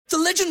The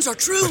legends are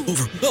true.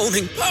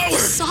 Overwhelming power!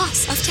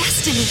 Sauce of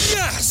destiny.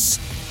 Yes!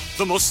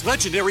 The most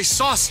legendary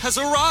sauce has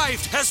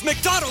arrived as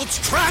McDonald's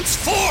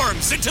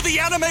transforms into the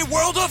anime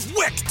world of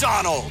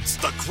WickDonald's.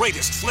 The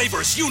greatest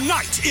flavors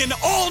unite in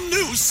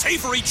all-new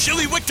savory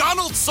chili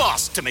McDonald's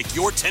sauce to make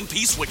your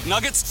 10-piece Wick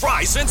Nuggets,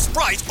 fries, and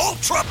Sprite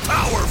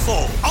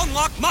ultra-powerful.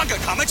 Unlock manga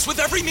comics with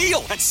every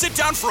meal and sit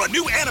down for a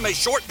new anime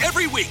short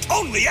every week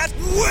only at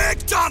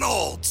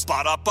WickDonald's.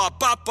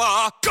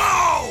 Ba-da-ba-ba-ba,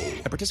 go!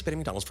 At participating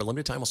McDonald's for a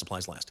limited time while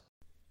supplies last.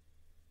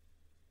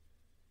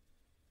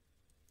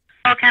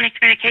 County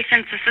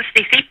Communications, this is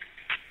Stacy.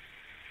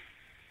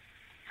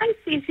 Hi,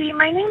 Stacey.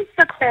 My name's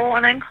Nickole,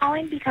 and I'm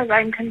calling because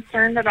I'm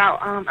concerned about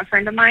a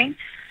friend of mine.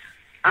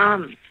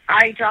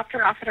 I dropped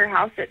her off at her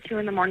house at 2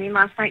 in the morning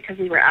last night because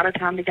we were out of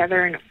town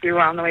together, and we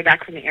were on the way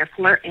back from the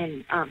airport,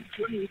 and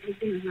she's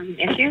having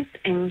issues,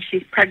 and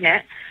she's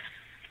pregnant,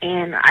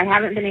 and I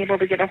haven't been able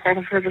to get a hold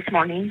of her this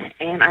morning,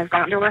 and I've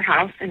gone to her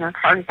house, and her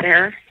car's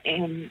there,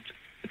 and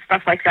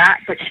stuff like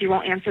that, but she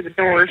won't answer the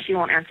door, she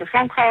won't answer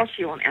phone calls,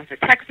 she won't answer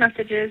text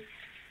messages,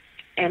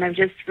 and I'm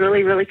just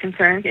really, really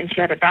concerned, and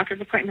she had a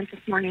doctor's appointment this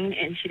morning,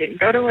 and she didn't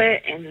go to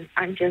it, and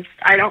I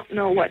don't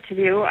know what to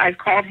do. I've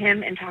called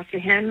him and talked to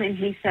him, and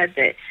he said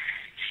that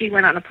she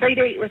went on a play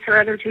date with her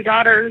other 2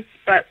 daughters,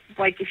 but,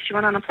 like, if she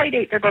went on a play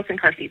date, they're both in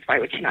car seats. Why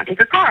would she not take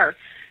her car?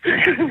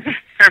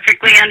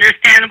 Perfectly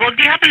understandable.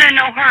 Do you happen to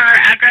know her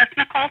address,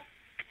 Nickole?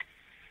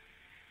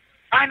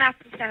 I'm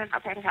asking to stand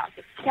outside the house.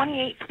 It's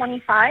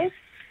 2825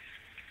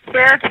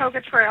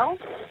 Saratoga Trail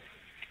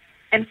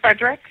in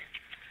Frederick.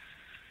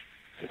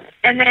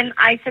 And then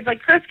I said,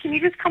 like, Chris, can you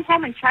just come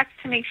home and check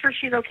to make sure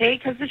she's okay?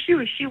 Because the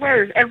shoes she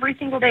wears every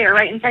single day are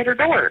right inside her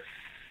door.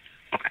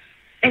 Okay.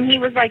 And he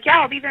was like,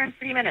 yeah, I'll be there in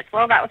 30 minutes.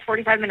 Well, that was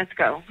 45 minutes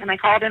ago. And I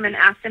called him and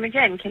asked him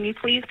again, can you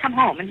please come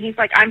home? And he's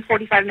like, I'm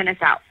 45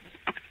 minutes out.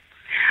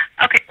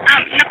 Okay.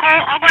 Nickole,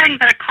 I'll go ahead and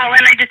put a call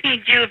in. I just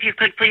need you, if you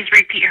could please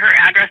repeat her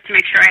address to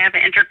make sure I have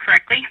it entered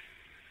correctly.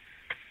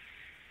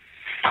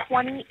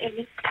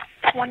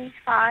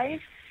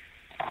 2825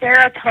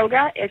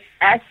 Saratoga. It's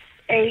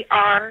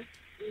SARCOGATR.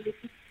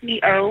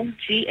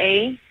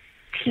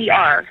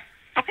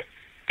 Okay.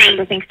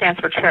 I think stands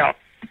for trail.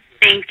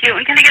 Thank you.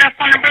 And can I get a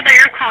phone number that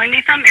you're calling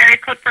me from? Area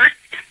code first.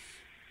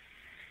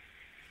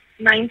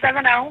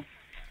 970.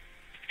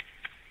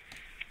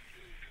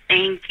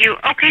 Thank you.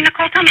 Okay,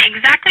 Nickole, tell me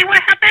exactly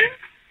what happened.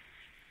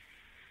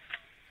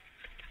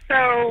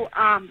 So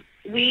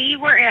we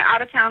were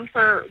out of town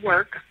for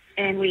work,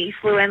 and we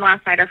flew in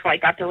last night. Our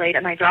flight got delayed,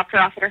 and I dropped her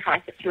off at her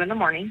house at 2 in the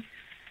morning.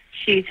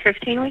 She's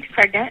 15 weeks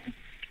pregnant,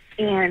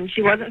 and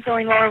she wasn't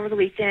feeling well over the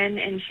weekend,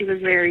 and she was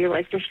very,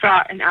 like,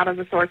 distraught and out of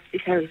the sorts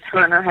because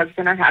her and her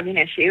husband are having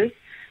issues.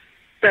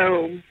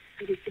 So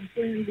I was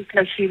concerned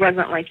because she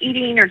wasn't, like,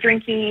 eating or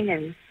drinking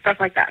and stuff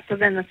like that. So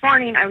then this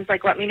morning I was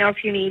like, let me know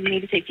if you need me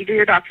to take you to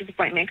your doctor's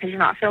appointment because you're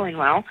not feeling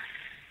well.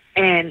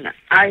 And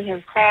I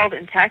have called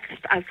and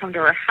texted. I've come to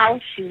her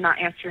house. She's not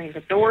answering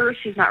the door.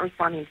 She's not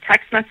responding to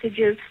text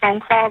messages, phone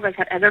calls. I've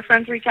had other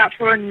friends reach out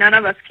to her. None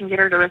of us can get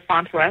her to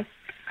respond to us.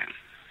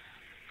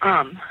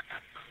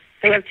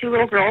 They have 2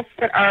 little girls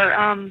that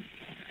are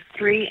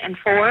 3 and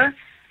 4.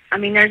 I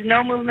mean, there's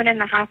no movement in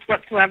the house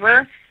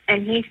whatsoever.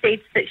 And he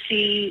states that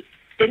she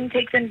didn't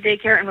take them to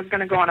daycare and was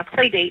going to go on a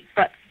play date,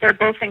 but they're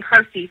both in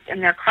car seats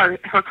and her car is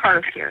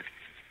here.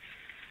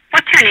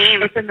 What's her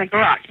name? It's in the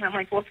garage. And I'm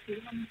like, well,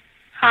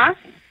 huh?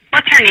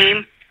 What's her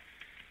name?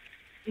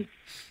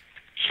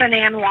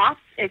 Shanann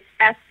Watts. It's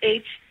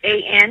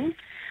SHANANN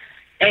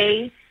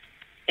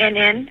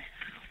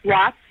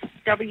Watts,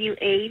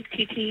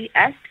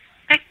 WATTS.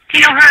 Okay. Do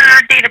you know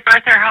her date of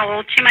birth or how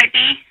old she might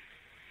be?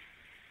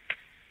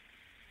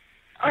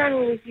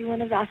 Oh, if you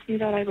would have asked me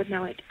that, I would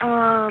know it.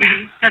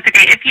 That's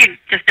okay. If you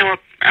just know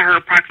her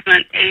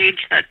approximate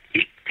age, that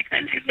you take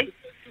that into.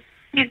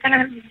 He's going to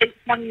have his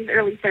 20s,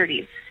 early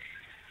 30s.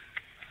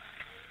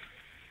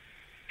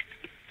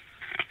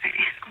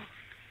 Okay.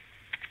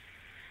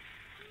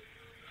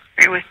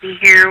 Bear with me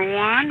here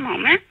one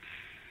moment.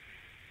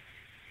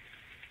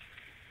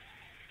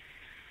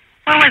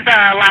 When was the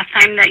last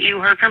time that you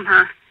heard from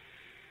her?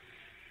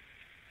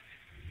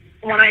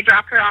 When I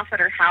dropped her off at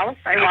her house,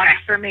 I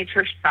watched her, made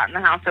sure she got in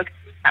the house. Okay.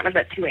 That was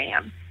at 2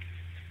 a.m.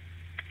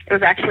 It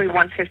was actually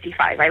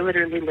 1:55. I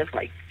literally lived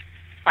like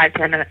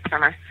 5-10 minutes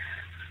from her.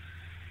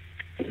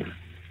 Okay.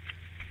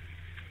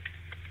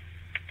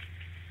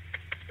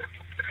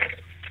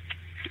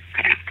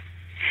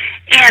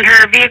 And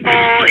her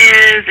vehicle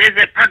is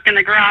it parked in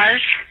the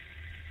garage?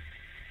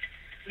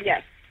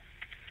 Yes.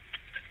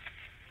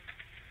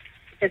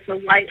 It's a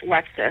white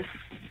Lexus.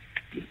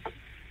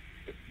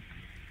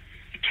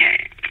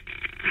 Okay.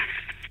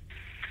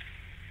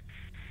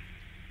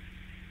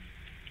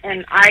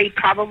 And I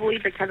probably,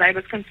 because I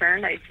was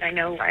concerned, I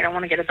know I don't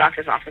want to get a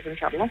doctor's office in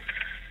trouble,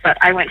 but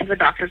I went to the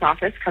doctor's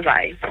office because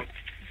I've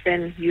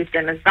been used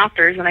them as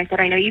doctors, and I said,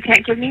 I know you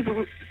can't give me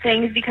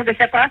things because of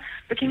HIPAA,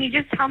 but can you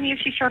just tell me if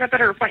she showed up at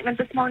her appointment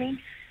this morning?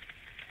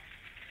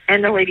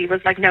 And the lady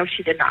was like, no,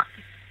 she did not.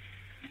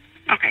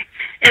 Okay.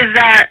 Is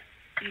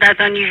that's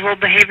unusual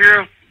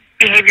behavior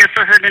behavior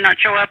for her to not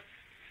show up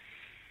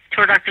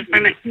to her doctor's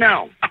appointment?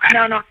 No. Okay.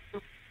 No.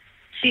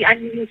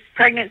 His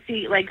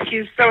pregnancy, like, she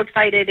was so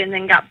excited and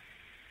then got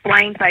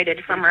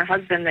blindsided from her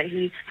husband that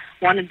he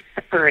wanted to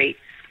separate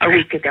a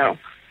week ago.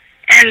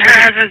 And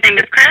her husband's name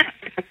is Chris?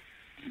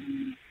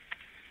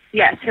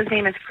 Yes, his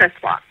name is Chris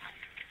Watts.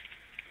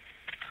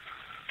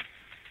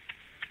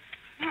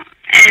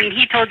 And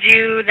he told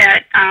you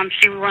that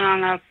she went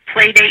on a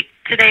play date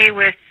today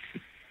with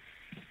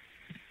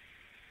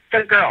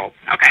the girls.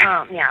 Okay.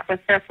 Yeah,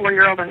 with their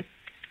 4-year-old. And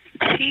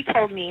she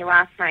told me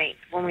last night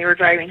when we were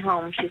driving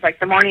home, she's like,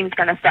 the morning's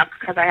going to suck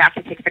because I have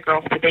to take the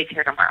girls to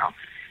daycare tomorrow.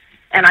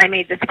 And I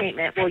made the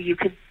statement, well, you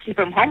could keep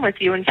them home with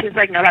you. And she was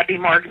like, no, that'd be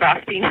more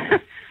exhausting.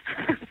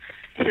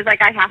 She's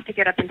like, I have to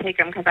get up and take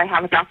them because I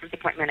have a doctor's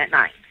appointment at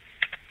 9.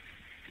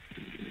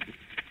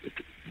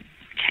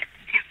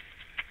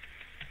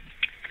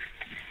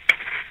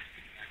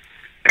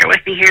 Bear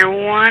with me here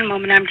one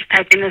moment. I'm just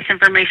typing this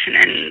information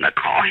in the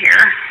call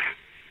here.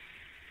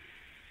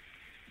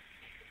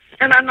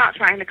 And I'm not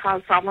trying to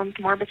cause problems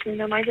more between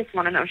them. I just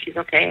want to know she's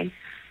okay.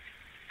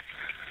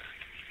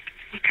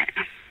 Okay.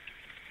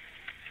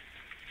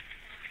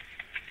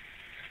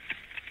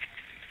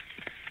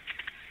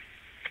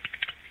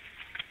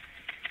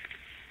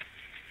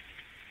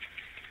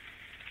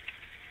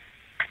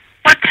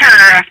 What's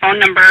her phone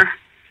number?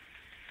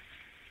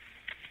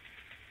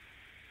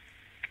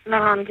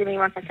 Give me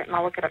 1 second and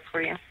I'll look it up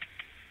for you.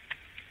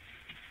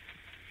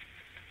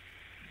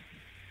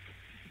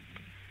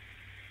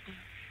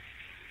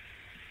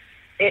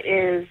 It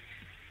is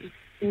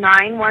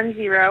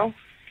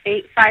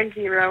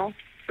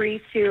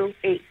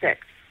 910-850-3286.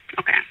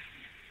 Okay.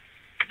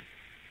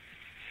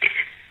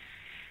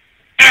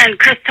 And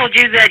Chris told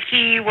you that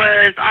he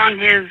was on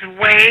his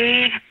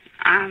way.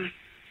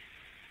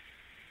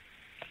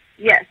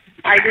 Yes,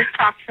 I just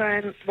talked to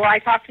him. Well, I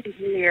talked to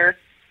him earlier.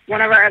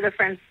 One of our other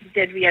friends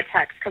did via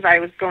text because I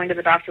was going to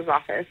the doctor's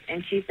office,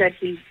 and she said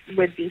he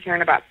would be here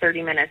in about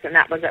 30 minutes, and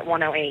that was at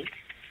 1:08.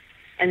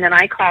 And then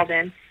I called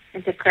him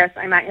and said, Chris,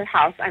 I'm at your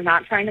house. I'm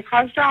not trying to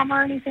cause drama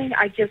or anything.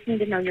 I just need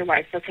to know your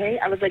wife, okay?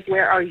 I was like,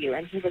 where are you?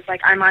 And he was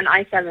like, I'm on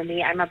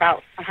I-70. I'm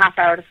about a half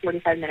hour to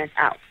 45 minutes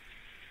out.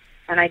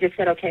 And I just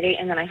said, okay,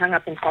 and then I hung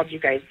up and called you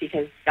guys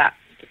because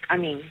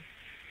I'm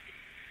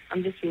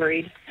just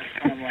worried.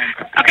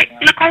 Okay,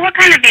 Nickole, what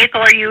kind of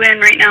vehicle are you in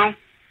right now?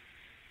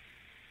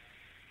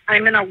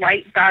 I'm in a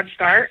white Dodge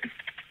Dart.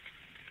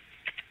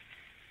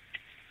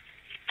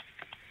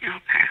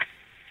 Okay.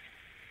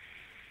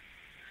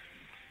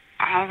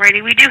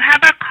 Alrighty, we do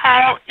have a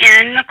call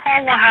in,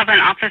 Nickole. We'll have an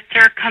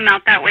officer come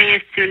out that way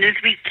as soon as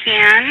we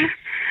can.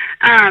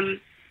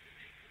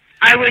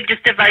 I would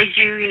just advise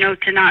you,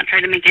 to not try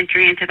to make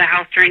entry into the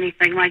house or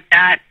anything like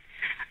that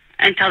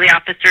until the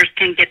officers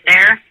can get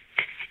there.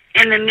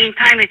 In the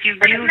meantime, if you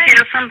do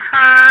hear from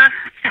her,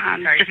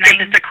 just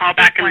give us a call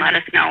back and let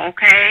us know,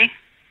 okay?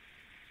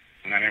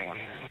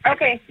 911.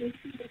 Okay.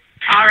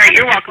 All right,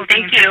 you're welcome.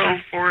 Thank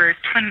you. For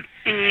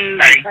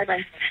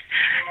Bye-bye.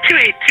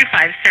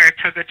 2825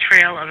 Saratoga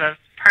Trail of a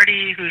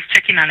party who's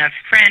checking on a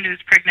friend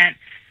who's pregnant,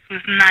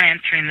 who's not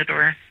answering the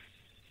door.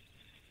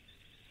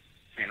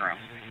 Main row.